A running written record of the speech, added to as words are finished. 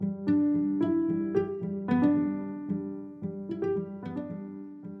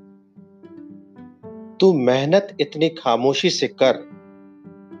तू मेहनत इतनी खामोशी से कर।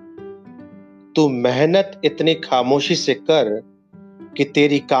 तू मेहनत इतनी खामोशी से कर कि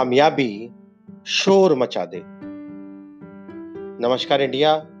तेरी कामयाबी शोर मचा दे। नमस्कार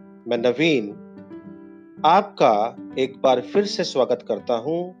इंडिया, मैं नवीन आपका एक बार फिर से स्वागत करता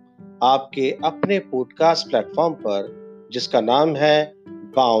हूं आपके अपने पॉडकास्ट प्लेटफॉर्म पर, जिसका नाम है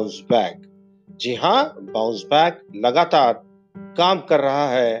बाउंस बैक। जी हां, बाउंस बैक लगातार काम कर रहा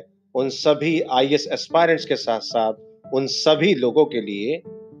है उन सभी आईएएस एस्पायरेंट्स के साथ साथ उन सभी लोगों के लिए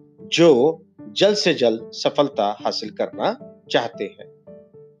जो जल्द से जल्द सफलता हासिल करना चाहते हैं।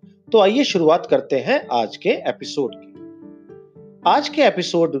 तो आइए शुरुआत करते हैं आज के एपिसोड की। आज के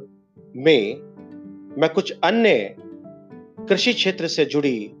एपिसोड में मैं कुछ अन्य कृषि क्षेत्र से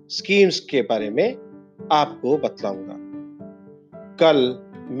जुड़ी स्कीम्स के बारे में आपको बतलाऊंगा। कल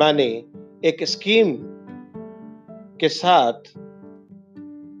मैंने एक स्कीम के साथ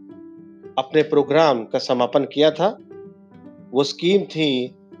अपने प्रोग्राम का समापन किया था। वो स्कीम थी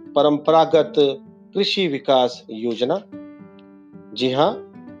परंपरागत कृषि विकास योजना। जी हां,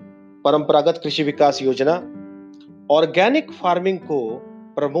 परंपरागत कृषि विकास योजना ऑर्गेनिक फार्मिंग को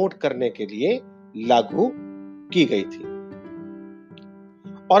प्रमोट करने के लिए लागू की गई थी।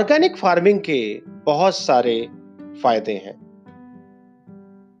 ऑर्गेनिक फार्मिंग के बहुत सारे फायदे हैं।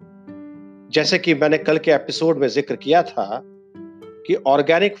 जैसे कि मैंने कल के एपिसोड में जिक्र किया था कि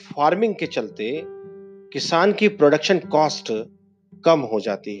ऑर्गेनिक फार्मिंग के चलते किसान की प्रोडक्शन कॉस्ट कम हो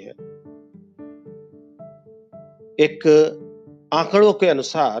जाती है। एक आंकड़ों के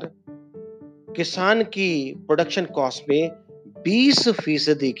अनुसार किसान की प्रोडक्शन कॉस्ट में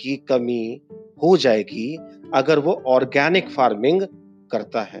 20% की कमी हो जाएगी अगर वो ऑर्गेनिक फार्मिंग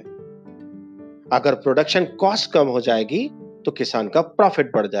करता है। अगर प्रोडक्शन कॉस्ट कम हो जाएगी तो किसान का प्रॉफिट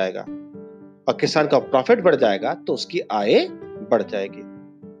बढ़ जाएगा, और किसान का प्रॉफिट बढ़ जाएगा तो उसकी आय बढ़ जाएगी,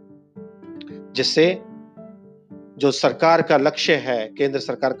 जिससे जो सरकार का लक्ष्य है, केंद्र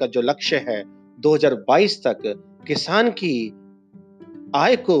सरकार का जो लक्ष्य है 2022 तक किसान की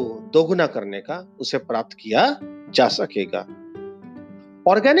आय को दोगुना करने का, उसे प्राप्त किया जा सकेगा।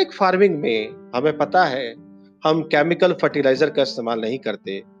 ऑर्गेनिक फार्मिंग में हमें पता है हम केमिकल फर्टिलाइजर का इस्तेमाल नहीं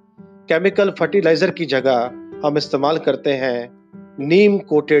करते। केमिकल फर्टिलाइजर की जगह हम इस्तेमाल करते हैं नीम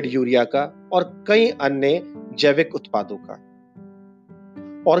कोटेड यूरिया का और कई अन्य जैविक उत्पादों का।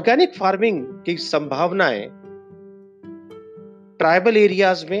 ऑर्गेनिक फार्मिंग की संभावनाएं ट्राइबल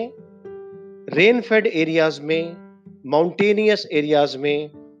एरियाज में, रेन फेड एरियाज में, माउंटेनियस एरियाज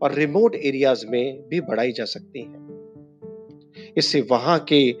में और रिमोट एरियाज में भी बढ़ाई जा सकती हैं। इससे वहां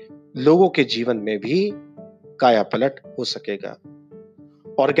के लोगों के जीवन में भी कायापलट हो सकेगा।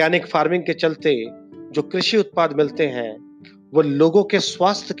 ऑर्गेनिक फार्मिंग के चलते जो कृषि उत्पाद मिलते हैं वो लोगों के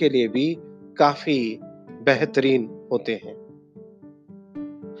स्वास्थ्य के लिए भी काफी बेहतरीन होते हैं।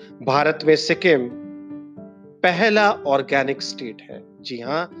 भारत में सिक्किम पहला ऑर्गेनिक स्टेट है। जी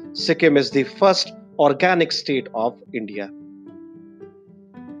हां, Sikkim is the first organic state of India.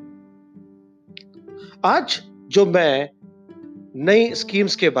 आज जो मैं नई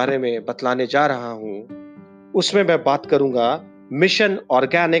स्कीम्स के बारे में बतलाने जा रहा हूं, उसमें मैं बात करूंगा mission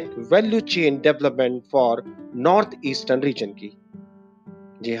organic value chain development for north eastern region की।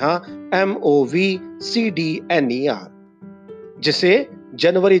 जी हां, MOVCDNER, जिसे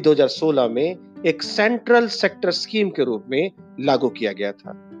जनवरी 2016 में एक सेंट्रल सेक्टर स्कीम के रूप में लागू किया गया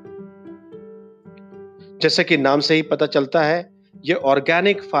था। जैसे कि नाम से ही पता चलता है, यह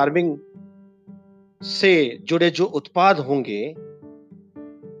ऑर्गेनिक फार्मिंग से जुड़े जो उत्पाद होंगे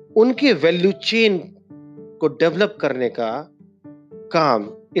उनके वैल्यू चेन को डेवलप करने का काम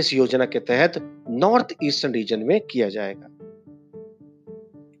इस योजना के तहत नॉर्थ ईस्टर्न रीजन में किया जाएगा।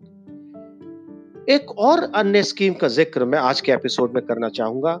 एक और अन्य स्कीम का जिक्र मैं आज के एपिसोड में करना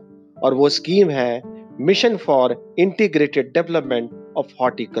चाहूंगा, और वो स्कीम है mission for integrated development of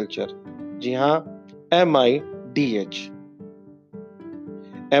horticulture. जी हां, MIDH।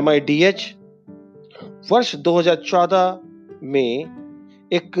 MIDH वर्ष 2014 में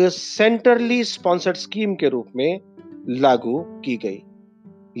एक सेंट्रली स्पॉन्सर्ड स्कीम के रूप में लागू की गई।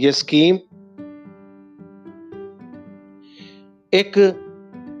 यह स्कीम एक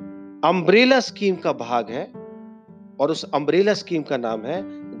अम्ब्रेला स्कीम का भाग है, और उस अम्ब्रेला स्कीम का नाम है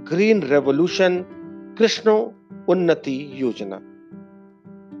ग्रीन रेवोल्यूशन कृष्णो उन्नति योजना।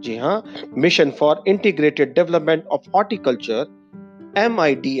 जी हां, mission for integrated development of horticulture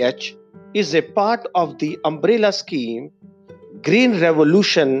MIDH is a part of the umbrella scheme Green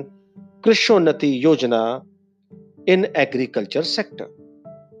Revolution Krishnonnati Yojana in agriculture sector.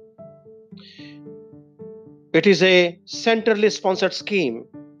 It is a centrally sponsored scheme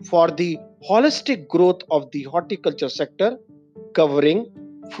for the holistic growth of the horticulture sector, covering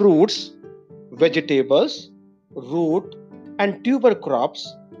fruits, vegetables, root and tuber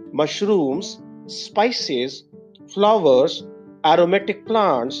crops, mushrooms, spices, flowers, aromatic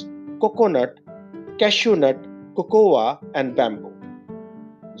plants, coconut, cashew nut, cocoa and bamboo.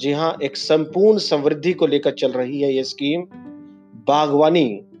 जी हाँ, एक संपूर्ण समृद्धि को लेकर चल रही है ये स्कीम। बागवानी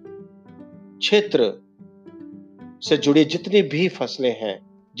क्षेत्र से जुड़ी जितनी भी फसलें हैं,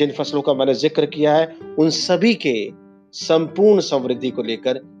 जिन फसलों का मैंने जिक्र किया है, उन सभी के संपूर्ण समृद्धि को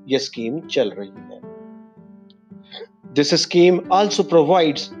लेकर यह स्कीम चल रही है। This scheme also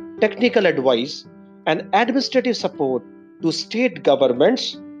provides technical advice and administrative support to state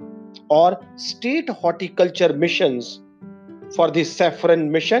governments or state horticulture missions for the saffron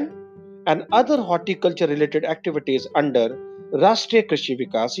mission and other horticulture related activities under राष्ट्रीय कृषि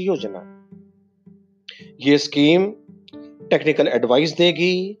विकास योजना। ये स्कीम टेक्निकल एडवाइस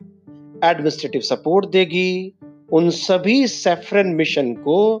देगी, एडमिनिस्ट्रेटिव सपोर्ट देगी उन सभी saffron mission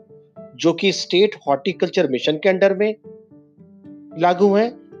को जो कि स्टेट हॉर्टिकल्चर मिशन के अंडर में लागू है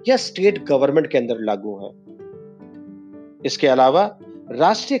या स्टेट गवर्नमेंट के अंदर लागू है। इसके अलावा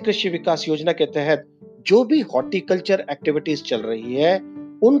राष्ट्रीय कृषि विकास योजना के तहत जो भी हॉर्टिकल्चर एक्टिविटीज चल रही है,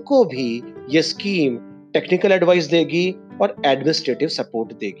 उनको भी यह स्कीम टेक्निकल एडवाइस देगी और एडमिनिस्ट्रेटिव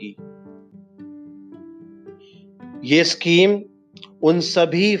सपोर्ट देगी। ये स्कीम उन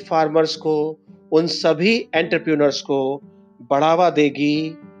सभी फार्मर्स को, उन सभी एंटरप्रेन्योर्स को बढ़ावा देगी,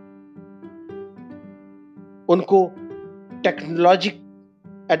 उनको टेक्नोलॉजिकल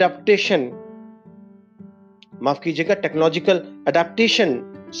एडेप्टेशन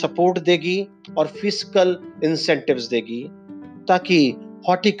सपोर्ट देगी और फिजिकल इंसेंटिव्स देगी ताकि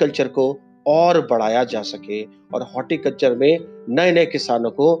हॉर्टिकल्चर को और बढ़ाया जा सके और हॉर्टिकल्चर में नए नए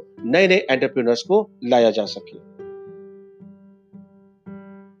किसानों को, नए नए एंटरप्रेन्योर्स को लाया जा सके।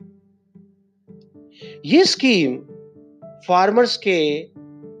 ये स्कीम फार्मर्स के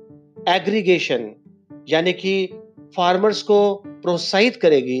एग्रीगेशन यानी कि फार्मर्स को प्रोत्साहित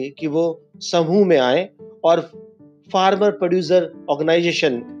करेगी कि वो समूह में आए और फार्मर प्रोड्यूसर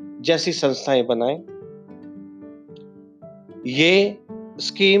ऑर्गेनाइजेशन जैसी संस्थाएं बनाएं। ये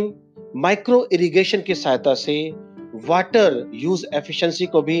स्कीम माइक्रो इरिगेशन की सहायता से वाटर यूज एफिशिएंसी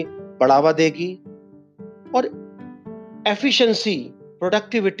को भी बढ़ावा देगी और एफिशिएंसी,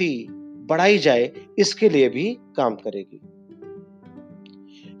 प्रोडक्टिविटी बढ़ाई जाए, इसके लिए भी काम करेगी।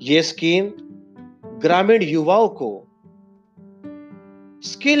 यह स्कीम ग्रामीण युवाओं को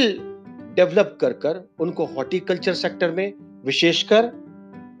स्किल डेवलप कर उनको हॉर्टिकल्चर सेक्टर में, विशेषकर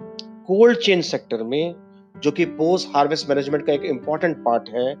कोल्ड चेन सेक्टर में, जो कि पोस्ट हार्वेस्ट मैनेजमेंट का एक इंपॉर्टेंट पार्ट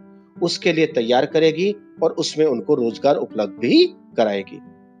है, उसके लिए तैयार करेगी और उसमें उनको रोजगार उपलब्ध भी कराएगी।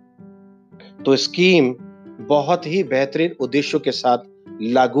 तो स्कीम बहुत ही बेहतरीन उद्देश्यों के साथ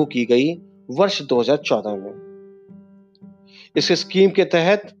लागू की गई वर्ष 2014 में। इस स्कीम के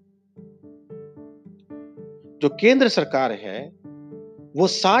तहत जो केंद्र सरकार है वो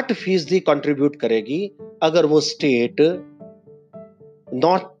 60% कंट्रीब्यूट करेगी अगर वो स्टेट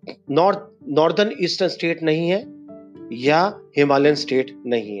नॉर्दर्न ईस्टर्न स्टेट नहीं है या हिमालयन स्टेट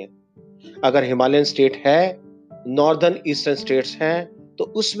नहीं है। अगर हिमालयन स्टेट है, नॉर्दर्न ईस्टर्न स्टेट्स हैं, तो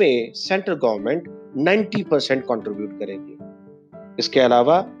उसमें सेंट्रल गवर्नमेंट 90% कंट्रीब्यूट करेगी। इसके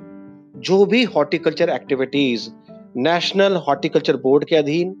अलावा जो भी horticulture activities national horticulture board के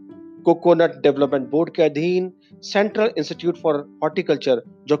अधीन, कोकोनट डेवलपमेंट बोर्ड के अधीन, सेंट्रल इंस्टीट्यूट फॉर हॉर्टिकल्चर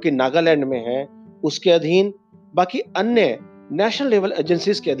जो कि नागालैंड में है उसके अधीन, बाकी अन्य नेशनल लेवल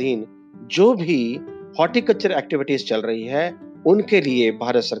एजेंसीज के अधीन जो भी हॉर्टिकल्चर एक्टिविटीज चल रही है, उनके लिए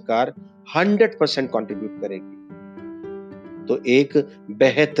भारत सरकार 100% कंट्रीब्यूट करेगी। तो एक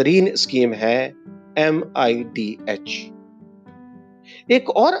बेहतरीन स्कीम है MIDH। एक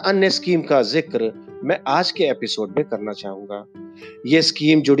और अन्य स्कीम का जिक्र मैं आज के एपिसोड में करना चाहूंगा। यह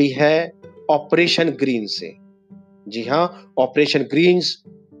स्कीम जुड़ी है ऑपरेशन ग्रीन से। जी हां, ऑपरेशन ग्रीन्स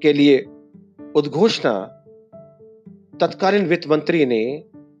के लिए उद्घोषणा तत्कालीन वित्त मंत्री ने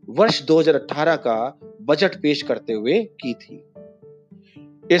वर्ष 2018 का बजट पेश करते हुए की थी।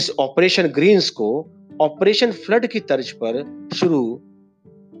 इस ऑपरेशन ग्रीन्स को ऑपरेशन फ्लड की तर्ज पर शुरू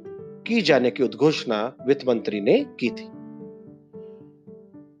की जाने की उद्घोषणा वित्त मंत्री ने की थी।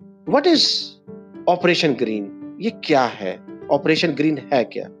 What is operation green? ये क्या है? ऑपरेशन ग्रीन है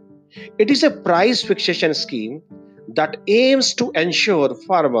क्या? It is a price fixation scheme that aims to ensure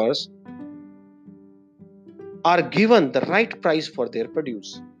farmers are given the right price for their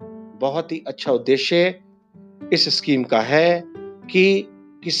produce. बहुत ही अच्छा उद्देश्य इस स्कीम का है कि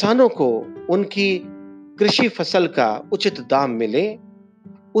किसानों को उनकी कृषि फसल का उचित दाम मिले।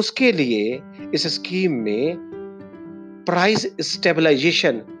 उसके लिए इस स्कीम में प्राइस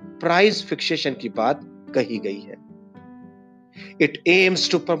स्टेबलाइजेशन, प्राइस फिक्सेशन की बात कही गई है। It aims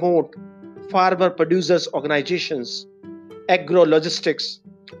to promote farmer producers organizations, agro logistics,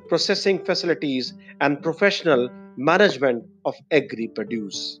 processing facilities and professional management of agree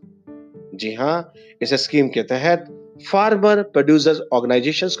produce. जी हाँ, इस स्कीम के तहत फार्मर प्रोड्यूसर्स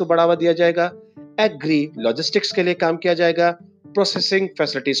ऑर्गेनाइजेशंस को बढ़ावा दिया जाएगा, एग्री लॉजिस्टिक्स के लिए काम किया जाएगा, प्रोसेसिंग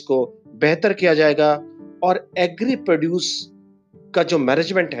फैसिलिटीज को बेहतर किया जाएगा और एग्री प्रोड्यूस का जो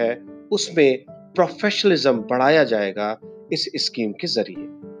मैनेजमेंट है उसमें प्रोफेशनलिज्म बढ़ाया जाएगा इस स्कीम के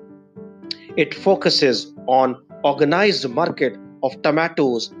जरिए। It focuses on organised market of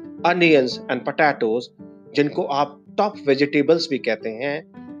tomatoes, onions and potatoes, जिनको आप टॉप वेजिटेबल्स भी कहते हैं,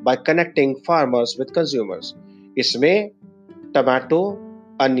 by connecting farmers with consumers. इसमें टमाटो,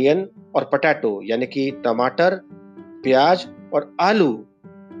 अनियन और पोटैटो यानी कि टमाटर, प्याज और आलू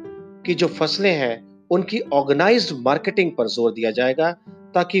की जो फसलें हैं उनकी ऑर्गेनाइज्ड मार्केटिंग पर जोर दिया जाएगा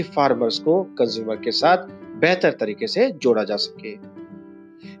ताकि फार्मर्स को कंज्यूमर के साथ बेहतर तरीके से जोड़ा जा सके।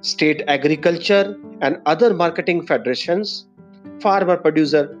 State agriculture and other marketing federations, farmer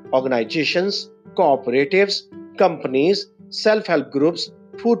producer organisations, cooperatives, companies, self-help groups,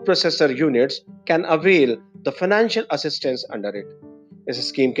 food processor units can avail the financial assistance under it. इस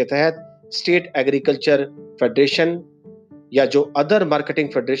स्कीम के तहत स्टेट एग्रीकल्चर फेडरेशन या जो अदर मार्केटिंग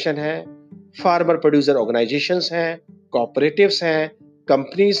फेडरेशन है, फार्मर प्रोड्यूसर ऑर्गेनाइजेशंस हैं, cooperatives हैं,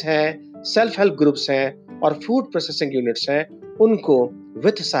 companies हैं, self help groups हैं और फूड प्रोसेसिंग यूनिट्स हैं, उनको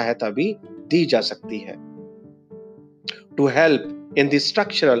वित्त सहायता भी दी जा सकती है। To help in the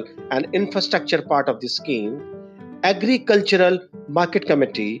structural and infrastructure part of the scheme, Agricultural Market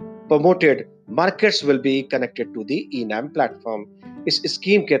Committee promoted markets will be connected to the ENAM platform. इस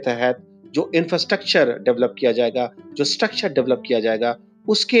स्कीम के तहत जो इंफ्रास्ट्रक्चर डेवलप किया जाएगा, जो स्ट्रक्चर डेवलप किया जाएगा,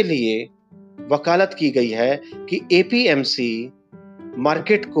 उसके लिए वकालत की गई है कि एपीएमसी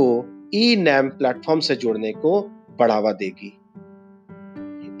मार्केट को ENAM प्लेटफॉर्म से जोड़ने को बढ़ावा देगी।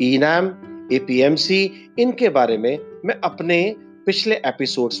 ENAM, एपीएमसी, इनके बारे में मैं अपने पिछले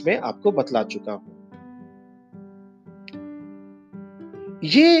एपिसोड्स में आपको बतला चुका हूं।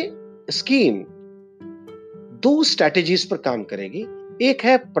 ये स्कीम दो स्ट्रैटेजीज पर काम करेगी। एक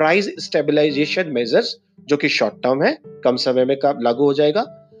है प्राइस स्टेबलाइजेशन मेजर्स, जो कि शॉर्ट टर्म है, कम समय में लागू हो जाएगा,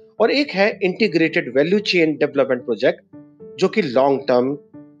 और एक है integrated value chain development project, जो कि लॉन्ग टर्म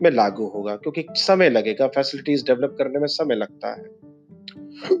में लागू होगा, क्योंकि समय लगेगा, फैसिलिटीज डेवलप करने में समय लगता है।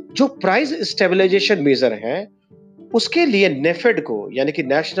 जो प्राइस स्टेबलाइजेशन मेजर है उसके लिए नेफेड को यानी कि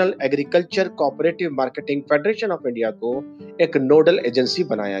national agriculture cooperative marketing federation of India को एक नोडल एजेंसी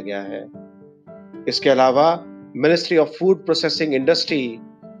बनाया गया है। इसके अलावा ministry of food processing industry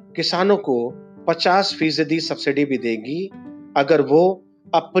किसानों को 50% सब्सिडी भी देगी अगर वो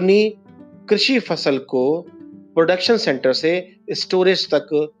अपनी कृषि फसल को प्रोडक्शन सेंटर से स्टोरेज तक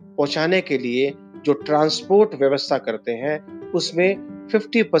पहुंचाने के लिए जो ट्रांसपोर्ट व्यवस्था करते हैं उसमें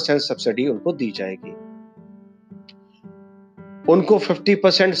 50% सब्सिडी उनको दी जाएगी। उनको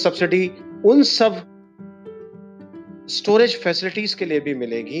 50% सब्सिडी उन सब स्टोरेज फैसिलिटीज के लिए भी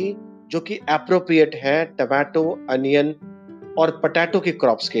मिलेगी जो कि एप्रोप्रिएट है टमाटो, अनियन और पोटैटो की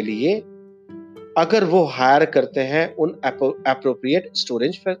क्रॉप्स के लिए, अगर वो हायर करते हैं उन एप्रोप्रिएट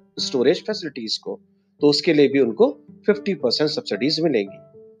स्टोरेज फैसिलिटीज को, तो उसके लिए भी उनको 50% सब्सिडीज मिलेंगी।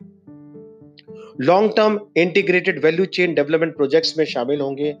 Long term integrated value chain development projects में शामिल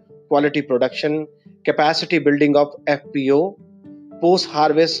होंगे quality production, capacity building of FPO, post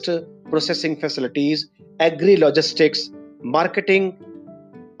harvest processing facilities, agree logistics, marketing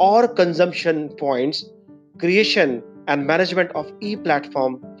और consumption points, creation and management of E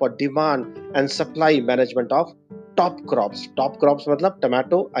platform for demand and supply management of top crops. Top crops मतलब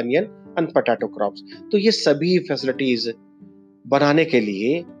tomato, onion and potato crops. तो ये सभी facilities बनाने के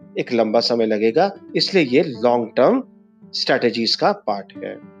लिए एक लंबा समय लगेगा, इसलिए ये लॉन्ग टर्म स्ट्रेटेजीज का पार्ट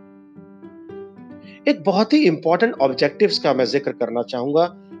है। एक बहुत ही इंपॉर्टेंट ऑब्जेक्टिव्स का मैं जिक्र करना चाहूंगा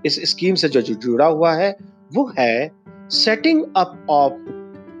इस स्कीम से जो जुड़ा हुआ है, वो है setting up of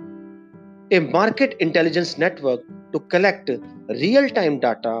a market intelligence network to collect real time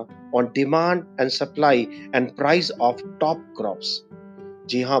data on demand and supply and price of top crops.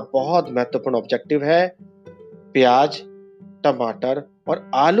 जी हाँ, बहुत महत्वपूर्ण ऑब्जेक्टिव है। प्याज, टमाटर और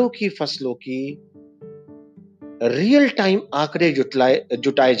आलू की फसलों की रियल टाइम आंकड़े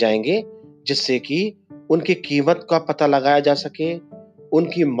जुटाए जाएंगे, जिससे कि उनकी कीमत का पता लगाया जा सके,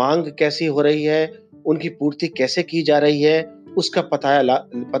 उनकी मांग कैसी हो रही है, उनकी पूर्ति कैसे की जा रही है, उसका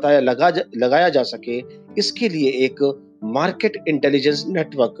पता लगाया जा सके। इसके लिए एक मार्केट इंटेलिजेंस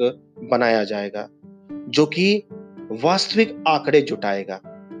नेटवर्क बनाया जाएगा जो कि वास्तविक आंकड़े जुटाएगा।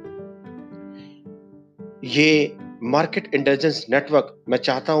 ये मार्केट इंटेलिजेंस नेटवर्क मैं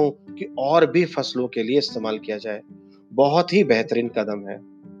चाहता हूं कि और भी फसलों के लिए इस्तेमाल किया जाए। बहुत ही बेहतरीन कदम है।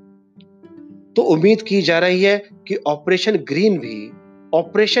 तो उम्मीद की जा रही है कि ऑपरेशन ग्रीन भी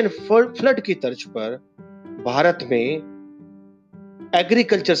ऑपरेशन फ्लड की तर्ज पर भारत में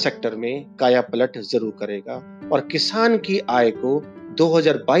एग्रीकल्चर सेक्टर में कायापलट जरूर करेगा और किसान की आय को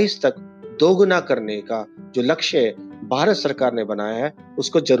 2022 तक दोगुना करने का जो लक्ष्य भारत सरकार ने बनाया है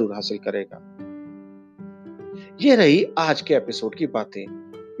उसको जरूर हासिल करेगा। ये रही आज के एपिसोड की बातें।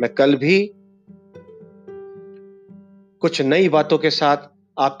 मैं कल भी कुछ नई बातों के साथ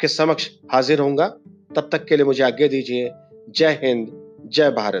आपके समक्ष हाजिर होऊंगा। तब तक के लिए मुझे आज्ञा दीजिए। जय हिंद, जय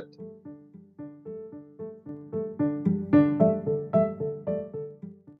भारत।